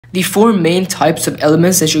The four main types of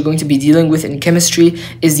elements that you're going to be dealing with in chemistry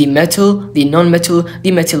is the metal, the non-metal,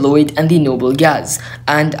 the metalloid, and the noble gas.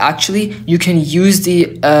 And actually, you can use the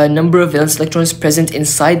number of valence electrons present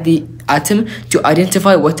inside the atom to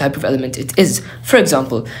identify what type of element it is. For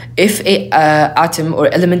example, if a atom or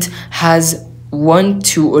element has 1,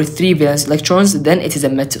 2, or 3 valence electrons, then it is a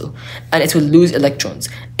metal and it will lose electrons.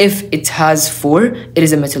 If it has 4, it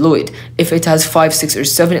is a metalloid. If it has 5, 6, or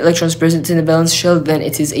 7 electrons present in the valence shell, then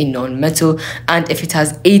it is a non-metal. And if it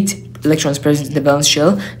has 8 electrons present in the valence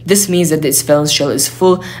shell, this means that its valence shell is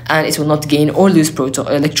full and it will not gain or lose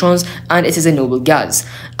electrons, and it is a noble gas.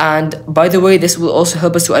 And by the way, this will also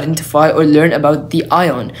help us to identify or learn about the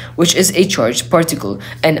ion, which is a charged particle.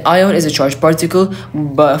 An ion is a charged particle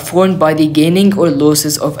formed by the gaining or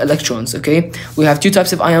losses of electrons. Okay, we have two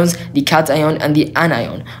types of ions, the cation and the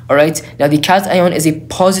anion. All right, now the cation is a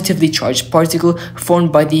positively charged particle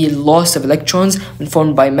formed by the loss of electrons and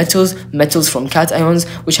formed by metals from cations,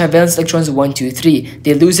 which have valence electrons 1, 2, 3.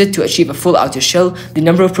 They lose it to achieve a full outer shell. The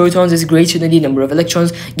number of protons is greater than the number of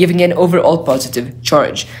electrons, giving an overall positive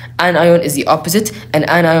charge. Anion is the opposite. An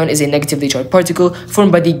anion is a negatively charged particle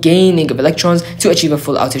formed by the gaining of electrons to achieve a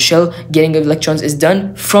full outer shell. Gaining of electrons is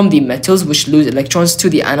done from the metals, which lose electrons, to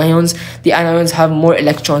the anions. The anions have more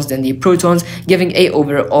electrons than the protons, giving a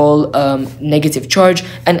overall negative charge,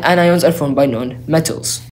 and anions are formed by non-metals.